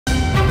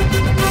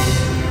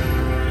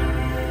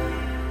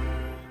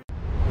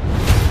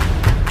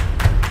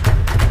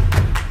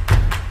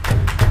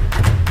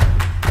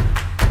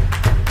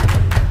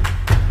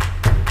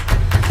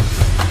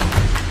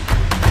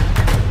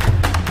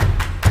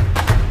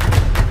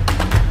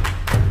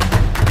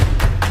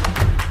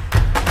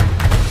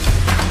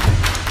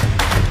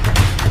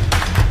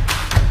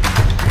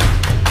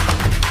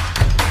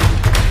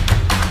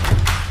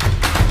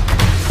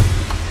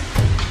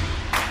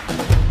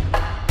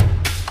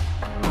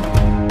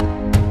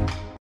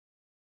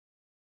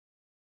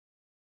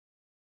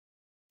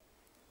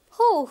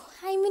Oh,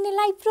 I'm in a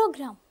live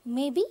program.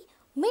 Maybe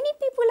many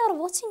people are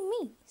watching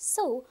me.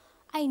 So,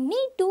 I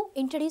need to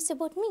introduce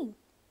about me.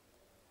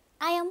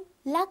 I am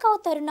Laka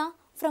Taruna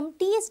from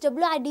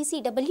TSWREIS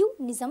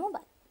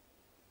Nizamabad.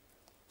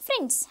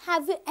 Friends,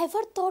 have you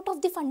ever thought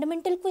of the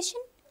fundamental question?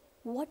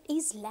 What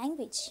is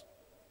language?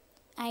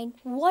 And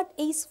what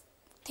is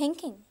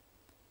thinking?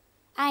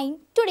 And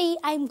today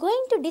I am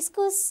going to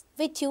discuss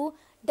with you,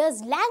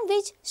 does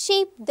language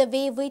shape the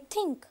way we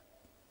think?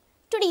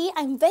 Today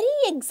I am very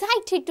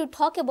excited to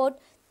talk about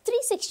 3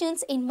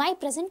 sections in my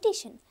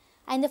presentation.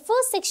 And the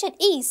first section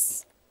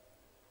is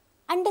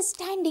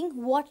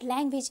understanding what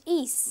language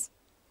is.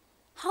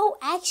 How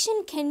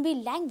action can be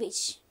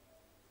language.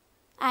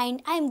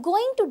 And I am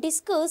going to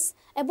discuss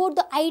about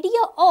the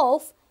idea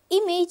of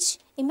image,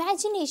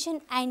 imagination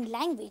and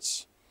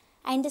language.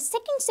 And the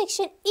second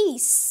section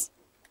is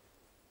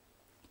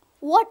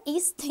what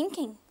is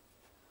thinking.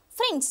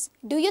 Friends,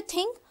 do you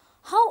think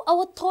how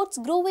our thoughts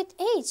grow with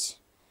age?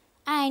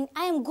 And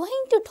I am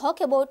going to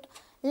talk about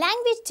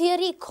language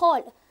theory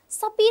called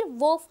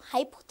TSWREIS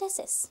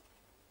hypothesis.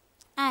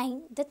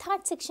 And the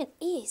third section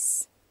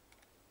is,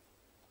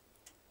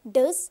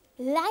 does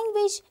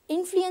language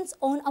influence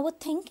on our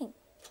thinking?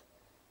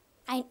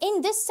 And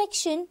in this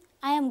section,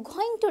 I am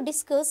going to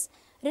discuss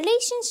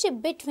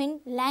relationship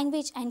between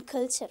language and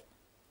culture.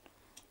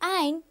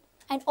 And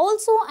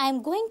also I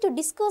am going to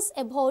discuss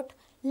about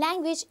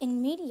language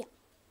in media.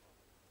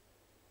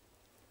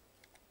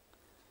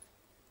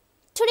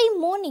 Today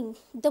morning,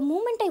 the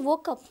moment I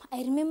woke up,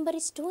 I remember a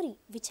story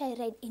which I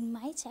read in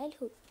my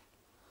childhood.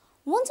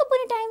 Once upon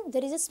a time,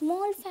 there is a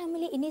small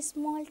family in a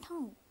small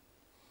town.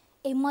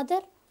 A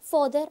mother,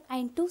 father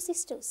and 2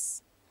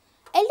 sisters.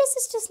 Elder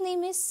sister's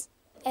name is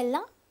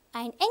Ella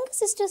and younger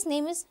sister's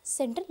name is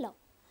Cinderella.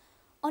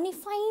 On a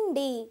fine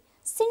day,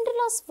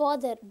 Cinderella's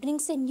father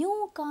brings a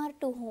new car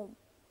to home.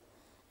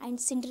 And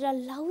Cinderella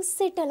loves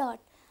it a lot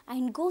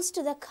and goes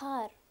to the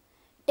car,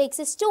 takes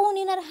a stone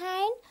in her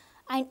hand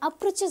and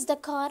approaches the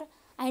car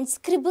and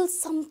scribbles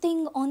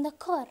something on the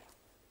car.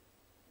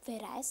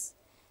 Whereas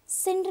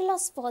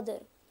Cinderella's father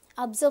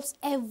observes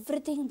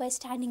everything by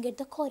standing at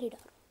the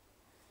corridor.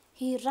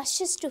 He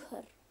rushes to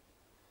her.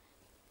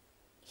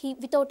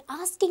 Without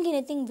asking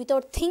anything,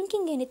 without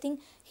thinking anything,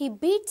 he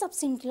beats up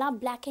Cinderella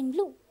black and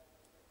blue.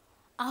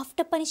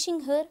 After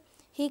punishing her,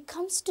 he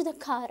comes to the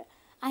car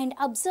and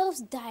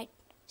observes that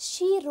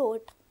she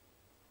wrote,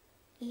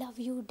 "Love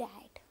you,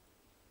 Dad."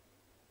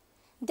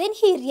 Then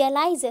he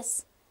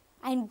realizes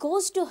and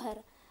goes to her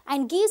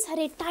and gives her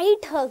a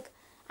tight hug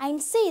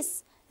and says,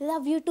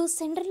 "Love you too,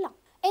 Cinderella."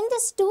 In the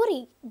story,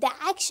 the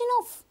action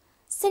of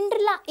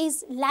Cinderella is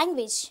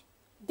language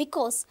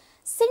because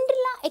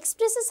Cinderella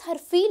expresses her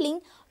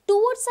feeling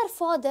towards her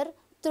father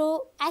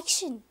through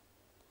action,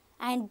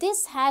 and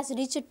this has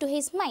reached to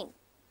his mind.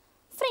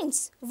 Friends,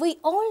 we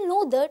all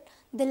know that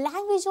the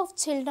language of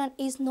children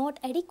is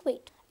not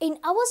adequate. In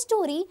our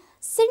story,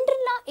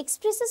 Cinderella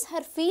expresses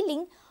her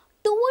feeling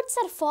towards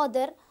her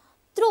father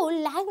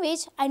through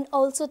language and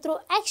also through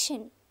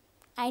action.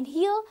 And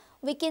here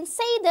we can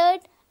say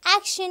that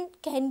action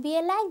can be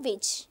a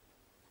language.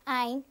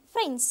 And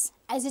friends,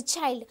 as a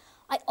child,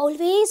 I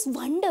always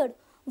wondered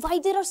why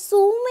there are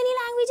so many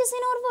languages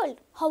in our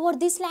world. How are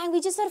these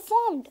languages are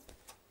formed?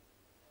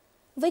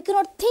 We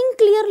cannot think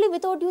clearly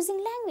without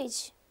using language.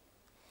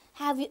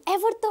 Have you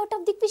ever thought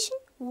of the question,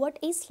 what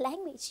is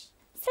language?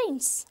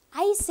 Friends,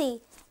 I say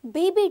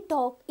baby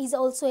talk is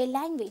also a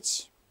language.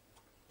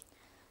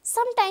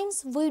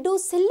 Sometimes we do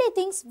silly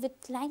things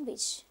with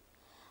language.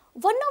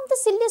 One of the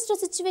silliest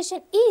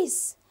situation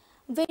is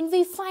when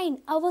we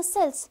find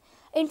ourselves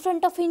in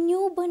front of a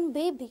newborn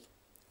baby.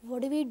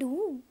 What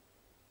do?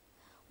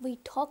 We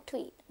talk to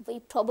it. We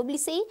probably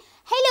say,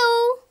 "Hello,"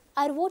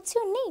 or "What's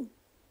your name?"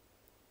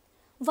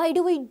 Why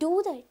do we do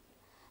that?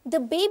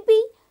 The baby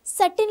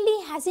certainly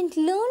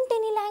hasn't learned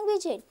any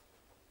language yet.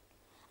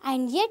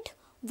 And yet,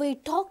 we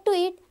talk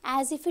to it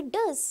as if it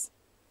does.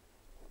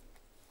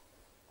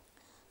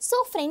 So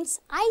friends,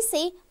 I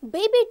say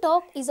baby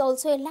talk is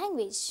also a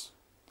language.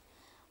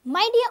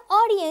 My dear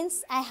audience,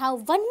 I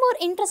have one more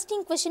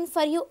interesting question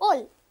for you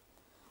all.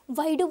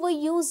 Why do we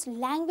use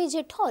language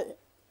at all?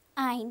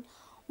 And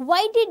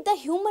why did the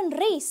human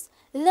race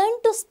learn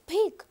to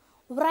speak,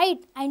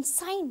 write and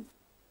sign?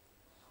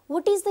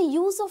 What is the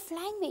use of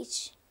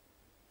language?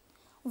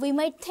 We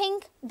might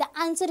think the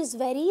answer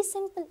is very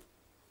simple.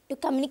 To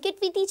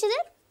communicate with each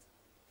other?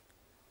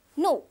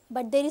 No,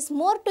 but there is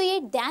more to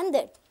it than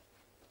that.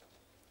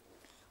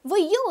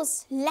 We use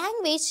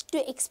language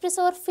to express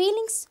our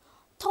feelings,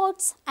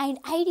 thoughts and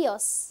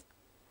ideas.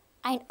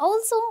 And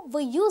also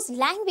we use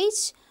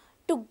language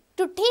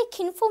to take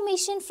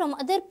information from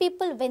other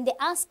people when they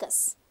ask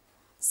us.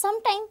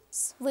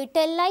 Sometimes we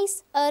tell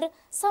lies or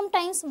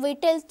sometimes we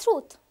tell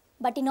truth.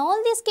 But in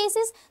all these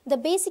cases, the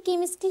basic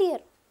aim is clear.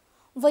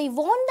 We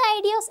want the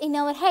ideas in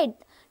our head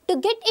to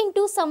get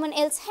into someone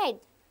else's head.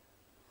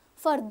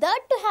 For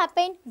that to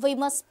happen, we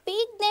must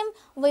speak them,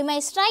 we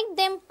must write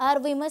them or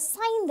we must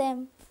sign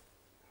them.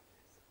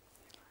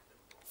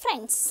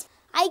 Friends,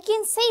 I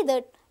can say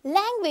that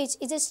Language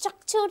is a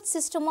structured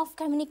system of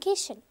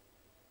communication.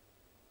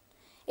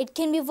 It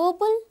can be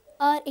verbal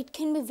or it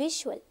can be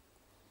visual.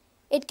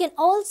 It can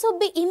also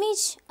be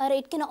image or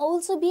it can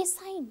also be a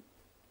sign.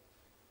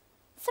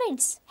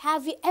 Friends,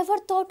 have you ever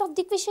thought of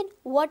the question,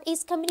 what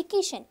is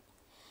communication?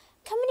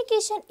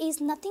 Communication is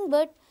nothing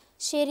but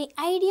sharing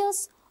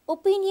ideas,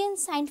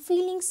 opinions and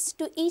feelings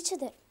to each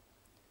other.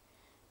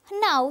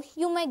 Now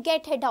you may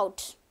get a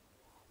doubt.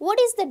 What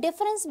is the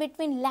difference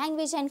between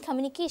language and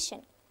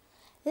communication?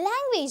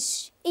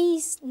 Language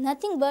is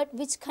nothing but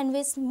which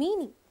conveys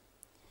meaning.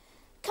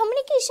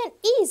 Communication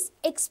is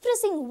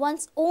expressing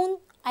one's own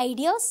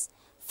ideas,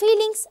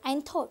 feelings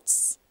and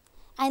thoughts.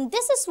 And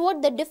this is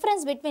what the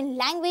difference between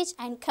language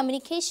and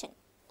communication.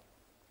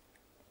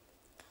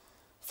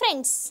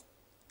 Friends,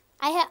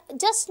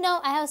 just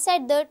now I have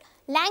said that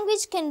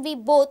language can be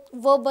both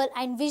verbal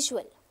and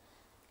visual.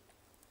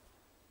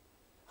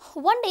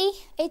 One day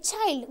a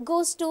child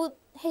goes to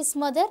his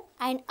mother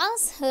and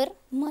asks her,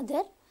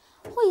 "Mother,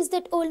 who is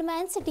that old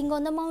man sitting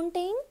on the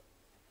mountain?"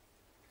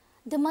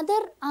 The mother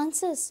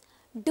answers,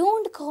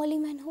 "Don't call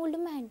him an old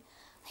man.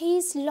 He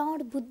is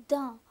Lord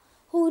Buddha,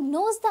 who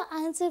knows the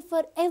answer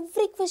for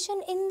every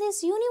question in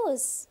this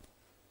universe."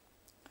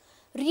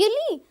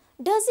 "Really?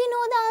 Does he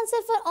know the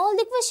answer for all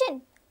the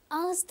questions?"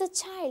 asks the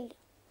child.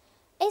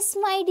 "Yes,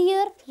 my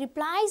dear,"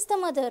 replies the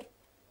mother.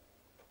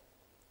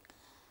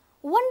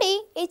 One day,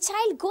 a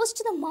child goes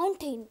to the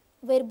mountain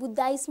where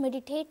Buddha is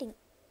meditating,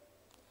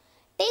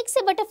 takes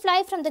a butterfly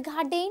from the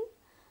garden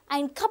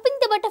and cupping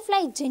the butterfly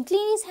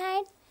gently in his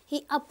hand, he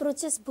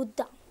approaches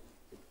Buddha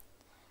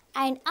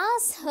and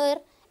asks her,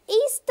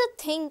 "Is the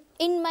thing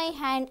in my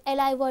hand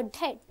alive or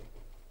dead?"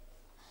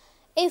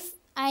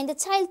 And the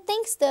child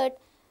thinks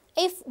that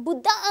if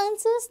Buddha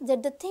answers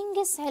that the thing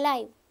is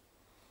alive,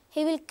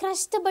 he will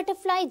crush the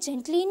butterfly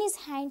gently in his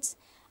hands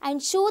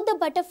and show the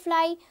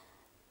butterfly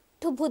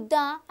to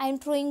Buddha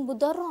and proving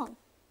Buddha wrong.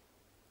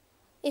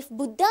 If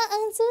Buddha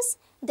answers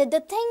that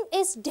the thing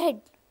is dead,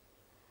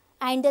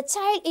 and the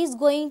child is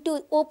going to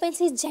open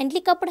his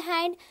gently cupped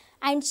hand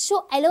and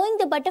allowing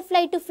the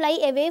butterfly to fly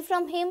away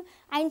from him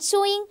and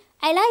showing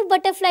a live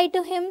butterfly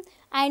to him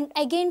and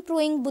again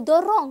proving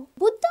Buddha wrong,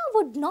 Buddha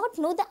would not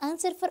know the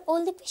answer for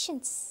all the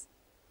questions.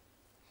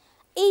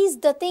 "Is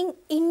the thing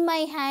in my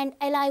hand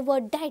alive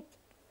or dead?"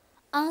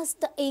 asked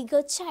the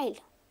eager child.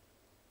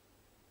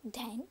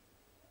 Then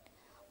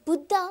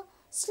Buddha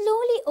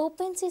slowly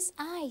opens his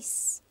eyes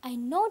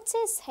and nods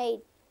his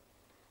head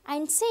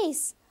and says,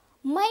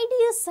 "My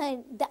dear son,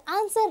 the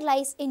answer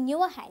lies in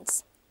your hands."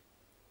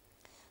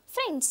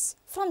 Friends,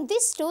 from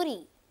this story,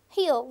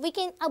 here we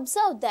can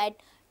observe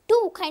that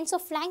two kinds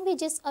of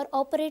languages are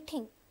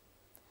operating.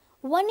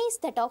 One is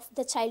that of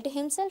the child to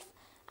himself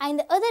and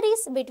the other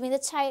is between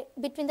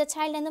the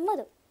child and the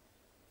mother.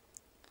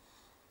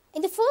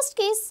 In the first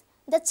case,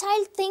 the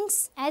child thinks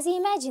as he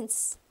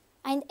imagines.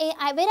 And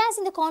whereas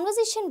in the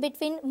conversation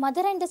between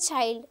mother and the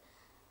child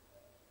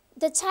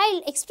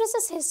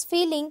expresses his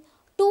feeling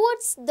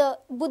towards the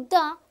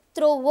Buddha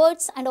through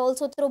words and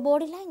also through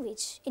body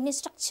language in a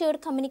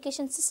structured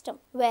communication system.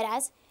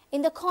 Whereas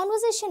in the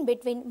conversation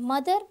between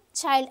mother,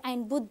 child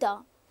and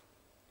Buddha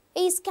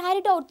is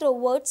carried out through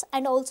words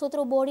and also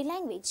through body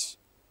language.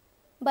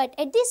 But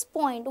at this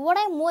point, what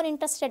I am more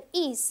interested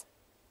is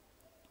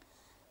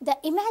the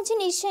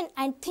imagination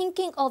and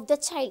thinking of the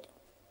child.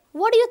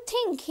 What do you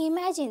think he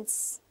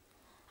imagines?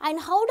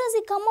 And how does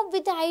he come up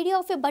with the idea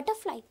of a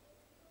butterfly?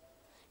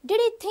 Did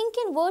he think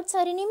in words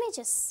or in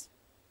images?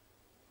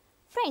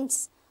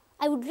 Friends,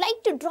 I would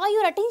like to draw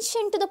your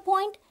attention to the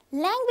point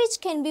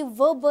language can be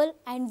verbal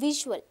and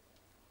visual,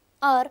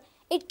 or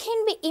it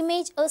can be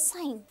image or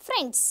sign.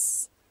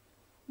 Friends,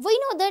 we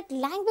know that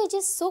language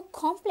is so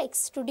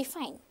complex to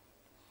define.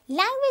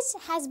 Language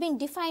has been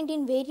defined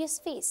in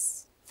various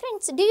ways.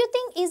 Friends, do you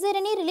think is there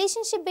any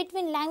relationship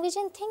between language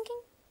and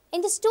thinking? In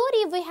the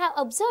story, we have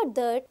observed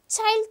that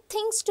child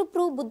thinks to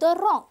prove Buddha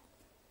wrong.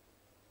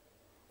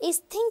 Is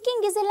thinking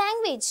is a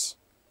language?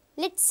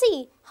 Let's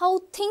see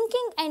how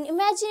thinking and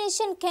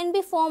imagination can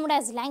be formed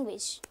as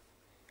language.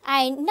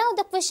 And now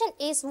the question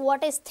is,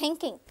 what is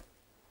thinking?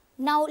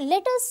 Now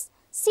let us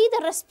see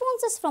the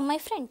responses from my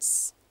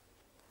friends.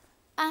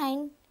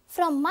 And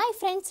from my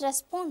friends'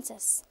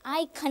 responses,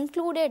 I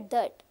concluded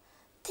that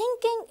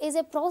thinking is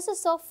a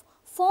process of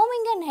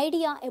forming an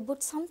idea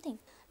about something.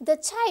 The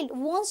child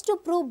wants to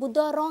prove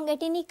Buddha wrong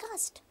at any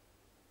cost.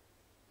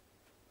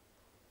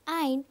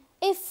 And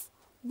if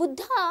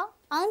Buddha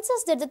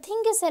answers that the thing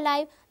is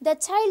alive, the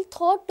child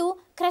thought to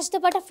crush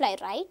the butterfly,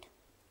 right?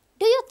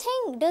 Do you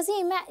think,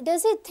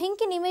 does he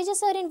think in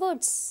images or in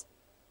words?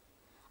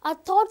 Our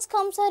thoughts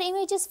comes our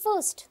images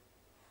first.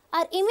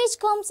 Our image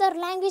comes our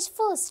language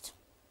first.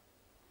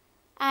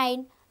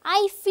 And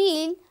I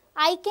feel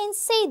I can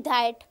say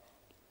that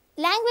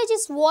language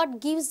is what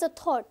gives the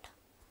thought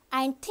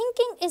and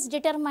thinking is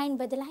determined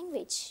by the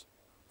language.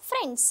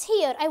 Friends,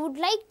 here I would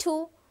like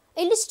to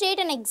illustrate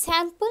an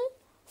example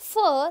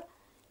for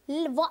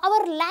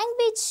our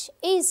language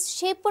is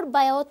shaped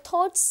by our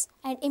thoughts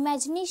and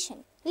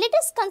imagination. Let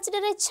us consider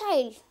a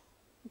child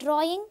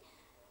drawing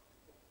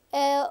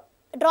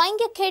drawing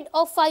a kid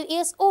of 5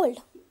 years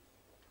old.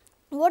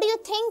 What do you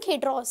think he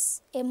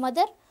draws? A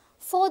mother,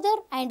 father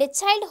and a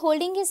child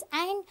holding his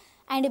hand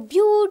and a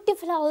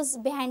beautiful house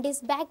behind his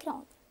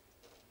background.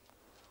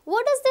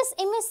 What does this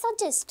image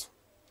suggest?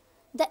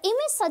 The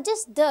image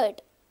suggests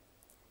that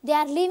they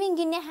are living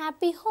in a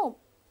happy home.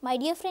 My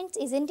dear friends,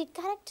 isn't it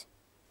correct?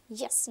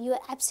 Yes, you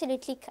are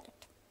absolutely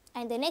correct.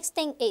 And the next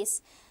thing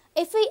is,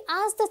 if we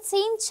ask the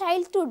same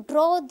child to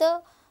draw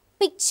the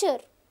picture,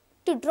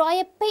 to draw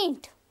a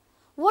paint,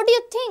 what do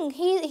you think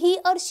he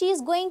or she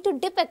is going to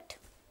depict?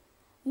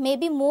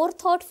 Maybe more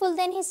thoughtful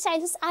than his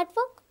child's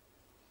artwork?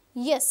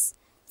 Yes,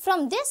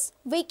 from this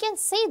we can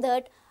say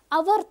that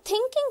our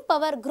thinking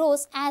power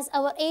grows as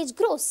our age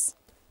grows.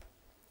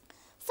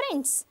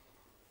 Friends,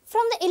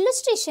 from the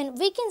illustration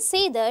we can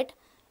say that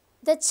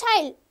the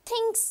child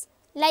thinks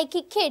like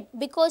a kid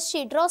because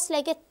she draws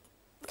like a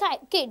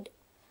kid,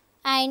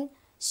 and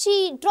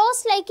she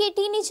draws like a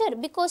teenager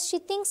because she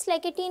thinks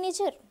like a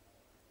teenager,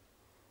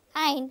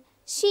 and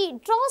she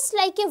draws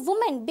like a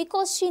woman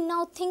because she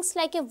now thinks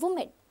like a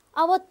woman.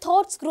 Our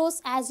thoughts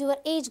grows as your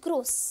age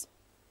grows.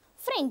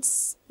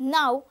 Friends,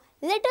 now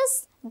let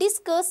us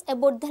discuss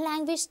about the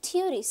language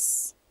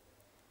theories.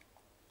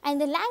 And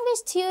the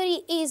language theory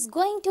is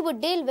going to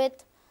deal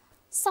with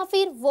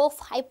TSWREIS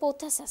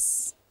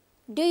hypothesis.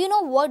 Do you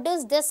know what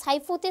does this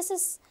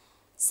hypothesis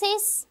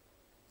says?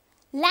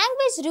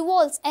 Language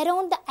revolves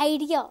around the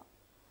idea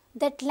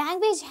that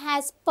language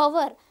has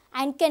power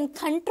and can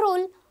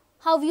control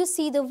how you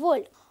see the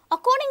world.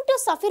 According to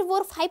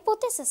TSWREIS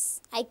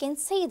hypothesis, I can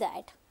say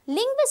that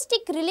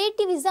linguistic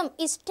relativism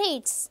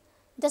states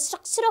the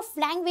structure of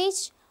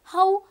language,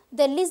 how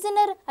the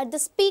listener or the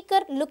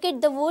speaker look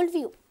at the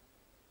worldview.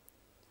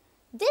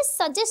 This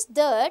suggests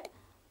that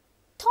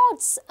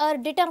thoughts are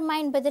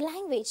determined by the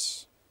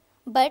language,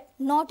 but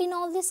not in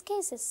all these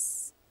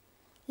cases.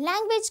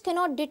 Language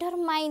cannot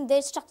determine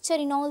their structure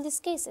in all these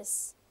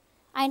cases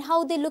and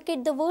how they look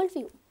at the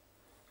worldview.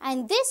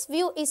 And this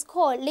view is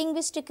called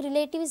linguistic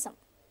relativism.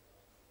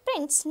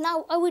 Friends,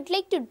 now I would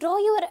like to draw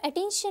your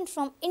attention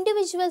from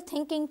individual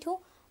thinking to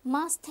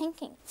mass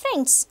thinking.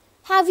 Friends,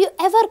 have you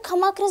ever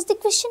come across the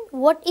question,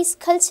 what is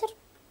culture?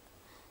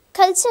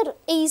 Culture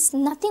is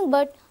nothing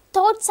but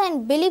thoughts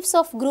and beliefs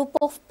of group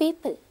of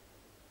people.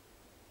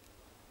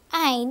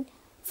 And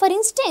for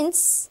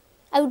instance,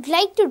 I would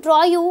like to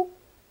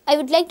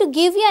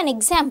give you an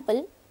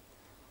example.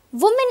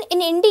 Women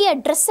in India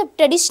dress up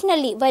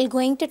traditionally while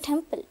going to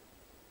temple.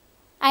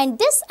 And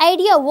this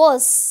idea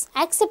was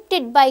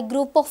accepted by a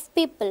group of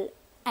people,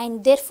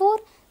 and therefore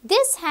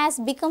this has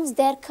become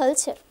their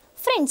culture.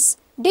 Friends,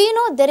 do you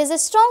know there is a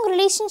strong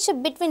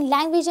relationship between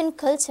language and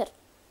culture?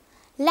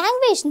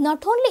 Language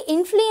not only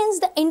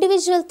influences the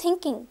individual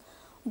thinking,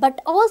 but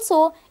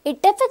also it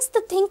affects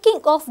the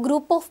thinking of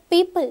group of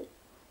people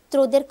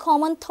through their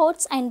common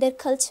thoughts and their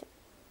culture.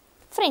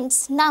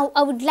 Friends, now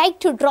I would like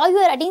to draw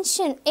your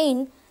attention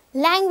in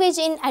language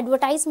in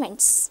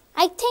advertisements.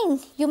 I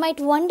think you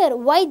might wonder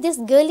why this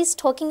girl is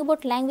talking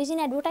about language in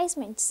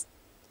advertisements.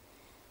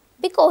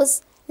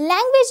 Because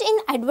language in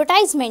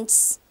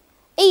advertisements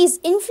is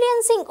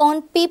influencing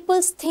on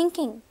people's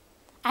thinking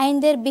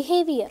and their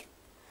behavior.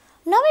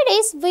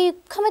 Nowadays we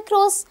come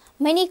across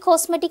many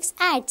cosmetics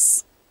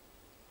ads,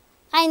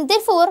 and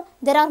therefore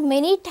there are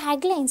many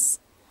taglines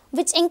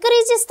which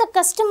encourages the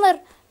customer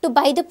to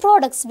buy the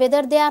products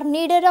whether they are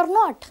needed or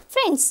not.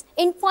 Friends,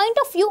 in point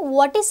of view,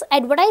 what is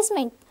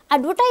advertisement?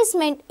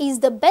 Advertisement is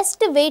the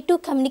best way to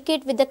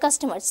communicate with the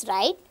customers,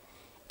 right?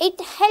 It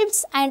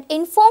helps and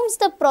informs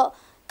the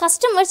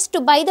customers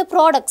to buy the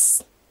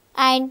products.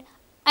 And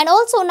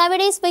also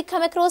nowadays we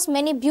come across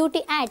many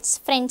beauty ads.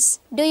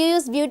 Friends, do you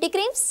use beauty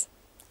creams?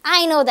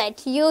 I know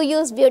that you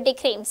use beauty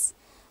creams.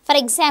 For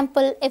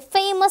example, a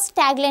famous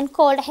tagline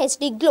called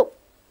HD Glow.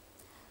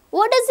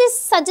 What is this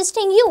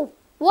suggesting you?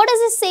 What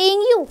is it saying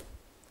you?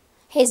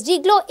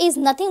 HD glow is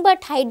nothing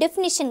but high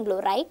definition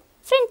glow, right?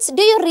 Friends,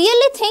 do you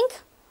really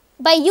think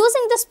by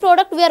using this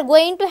product we are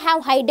going to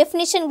have high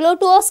definition glow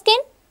to our skin?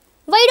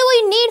 Why do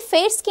we need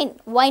fair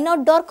skin? Why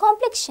not dark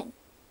complexion?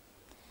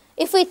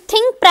 If we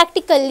think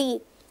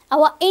practically,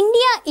 our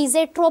India is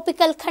a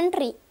tropical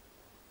country.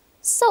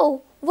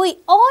 So, we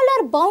all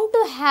are bound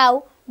to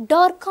have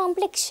dark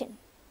complexion.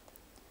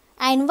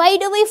 And why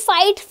do we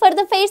fight for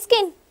the fair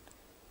skin?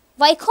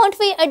 Why can't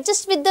we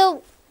adjust with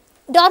the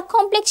dark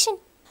complexion?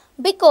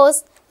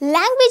 Because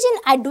language in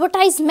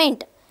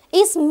advertisement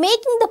is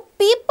making the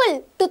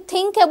people to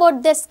think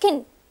about their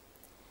skin.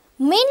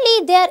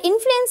 Mainly they are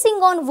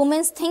influencing on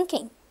women's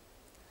thinking,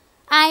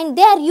 and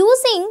they are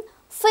using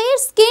fair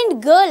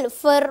skinned girl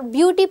for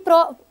beauty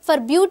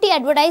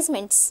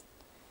advertisements.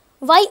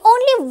 Why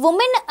only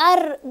women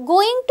are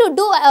going to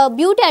do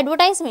beauty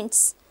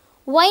advertisements?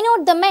 Why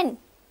not the men?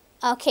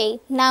 Okay,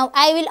 now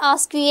I will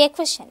ask you a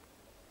question.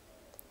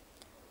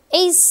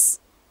 Is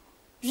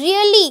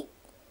really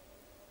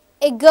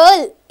a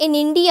girl in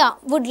India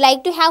would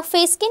like to have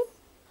fair skin?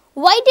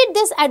 Why did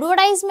these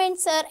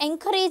advertisements are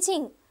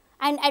encouraging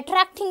and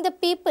attracting the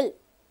people?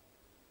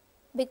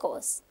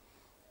 Because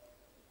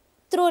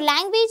through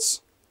language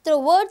through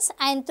words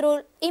and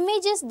through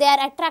images they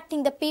are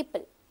attracting the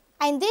people.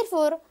 And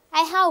therefore,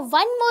 I have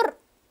one more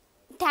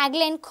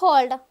tagline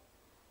called,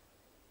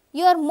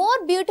 "You are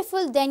more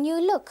beautiful than you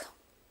look."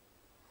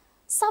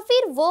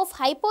 Sapir-Whorf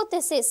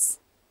hypothesis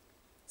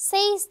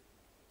says,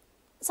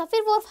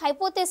 Sapir-Whorf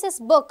hypothesis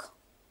book,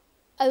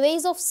 A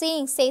Ways of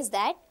Seeing, says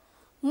that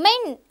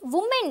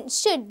women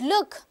should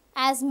look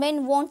as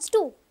men wants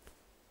to.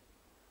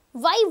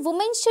 Why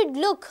women should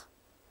look?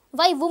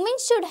 Why women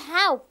should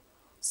have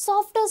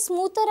softer,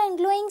 smoother and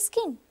glowing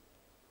skin?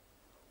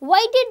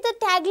 Why did the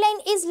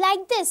tagline is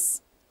like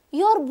this?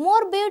 You are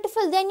more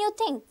beautiful than you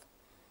think.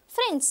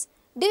 Friends,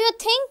 do you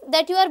think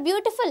that you are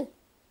beautiful?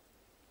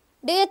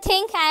 Do you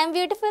think I am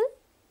beautiful?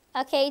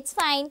 Okay, it's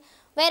fine.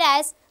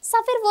 Whereas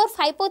Sapir-Whorf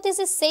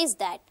hypothesis says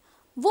that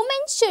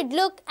women should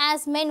look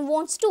as men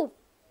wants to.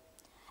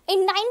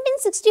 In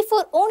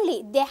 1964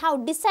 only, they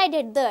have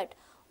decided that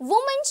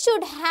women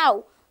should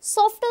have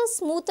softer,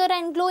 smoother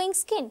and glowing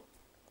skin.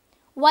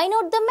 Why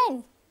not the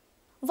men?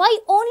 Why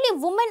only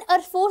women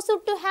are forced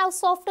to have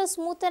softer,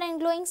 smoother and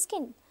glowing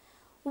skin?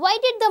 Why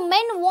did the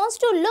men wants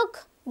to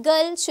look?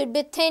 Girl should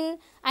be thin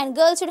and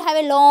girls should have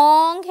a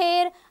long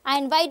hair,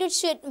 and why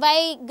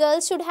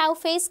girls should have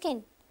fair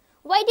skin?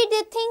 Why did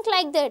they think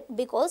like that?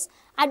 Because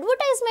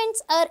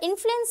advertisements are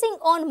influencing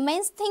on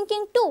men's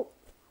thinking too.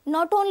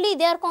 Not only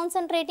they are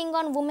concentrating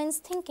on women's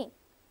thinking.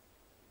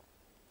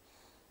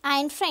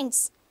 And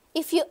friends,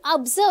 if you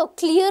observe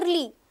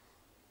clearly,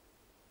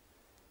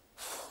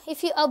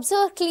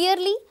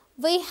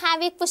 we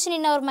have a question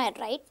in our mind,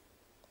 right?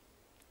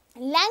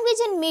 Language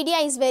and media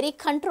is very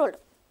controlled.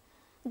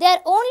 They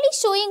are only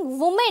showing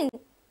women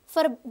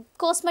for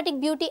cosmetic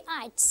beauty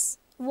ads.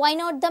 Why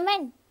not the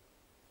men?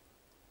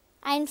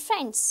 And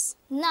friends,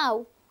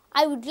 now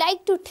I would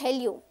like to tell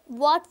you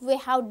what we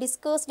have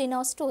discussed in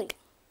our story.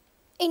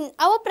 In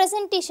our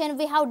presentation,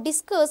 we have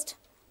discussed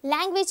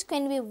language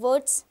can be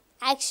words,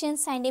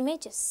 actions and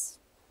images.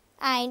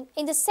 And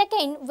in the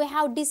second, we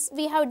have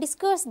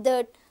discussed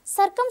that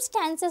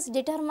circumstances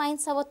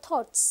determines our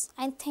thoughts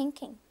and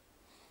thinking.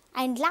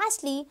 And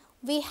lastly,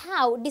 we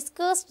have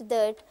discussed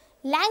that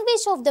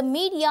language of the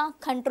media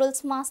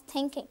controls mass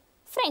thinking.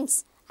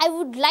 Friends, I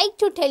would like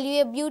to tell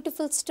you a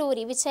beautiful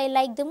story which I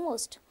like the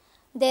most.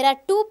 There are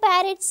two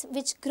parrots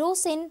which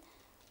grows in,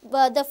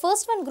 the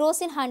first one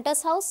grows in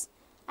hunter's house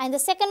and the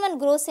second one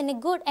grows in a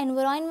good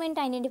environment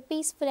and in a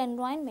peaceful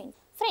environment.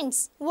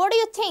 Friends, what do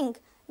you think?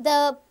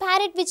 The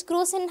parrot which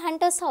grows in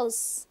hunter's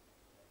house.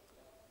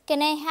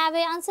 Can I have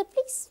an answer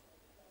please?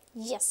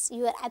 Yes,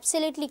 you are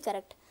absolutely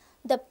correct.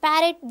 The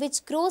parrot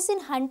which grows in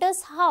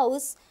hunter's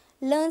house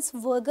learns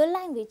vulgar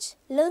language,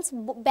 learns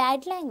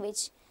bad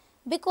language,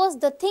 because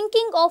the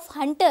thinking of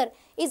hunter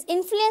is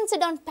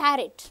influenced on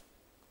parrot.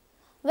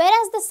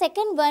 Whereas the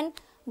second one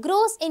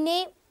grows in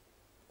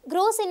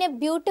a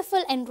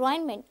beautiful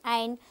environment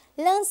and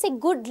learns a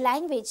good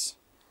language,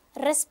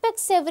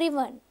 respects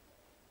everyone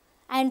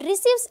and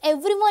receives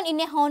everyone in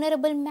a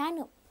honorable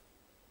manner.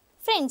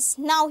 Friends,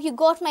 now you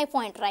got my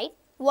point, right?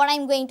 What I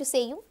am going to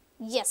say you?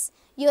 Yes,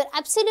 you are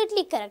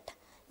absolutely correct.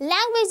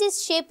 Language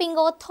is shaping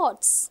our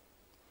thoughts.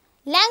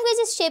 Language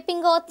is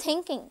shaping our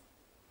thinking.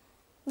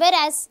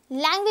 Whereas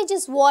language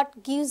is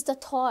what gives the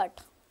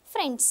thought.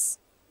 Friends,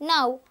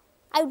 now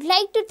I would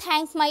like to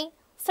thank my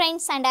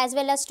friends and as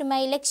well as to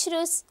my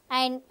lecturers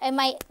and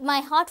my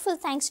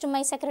heartfelt thanks to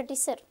my secretary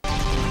sir.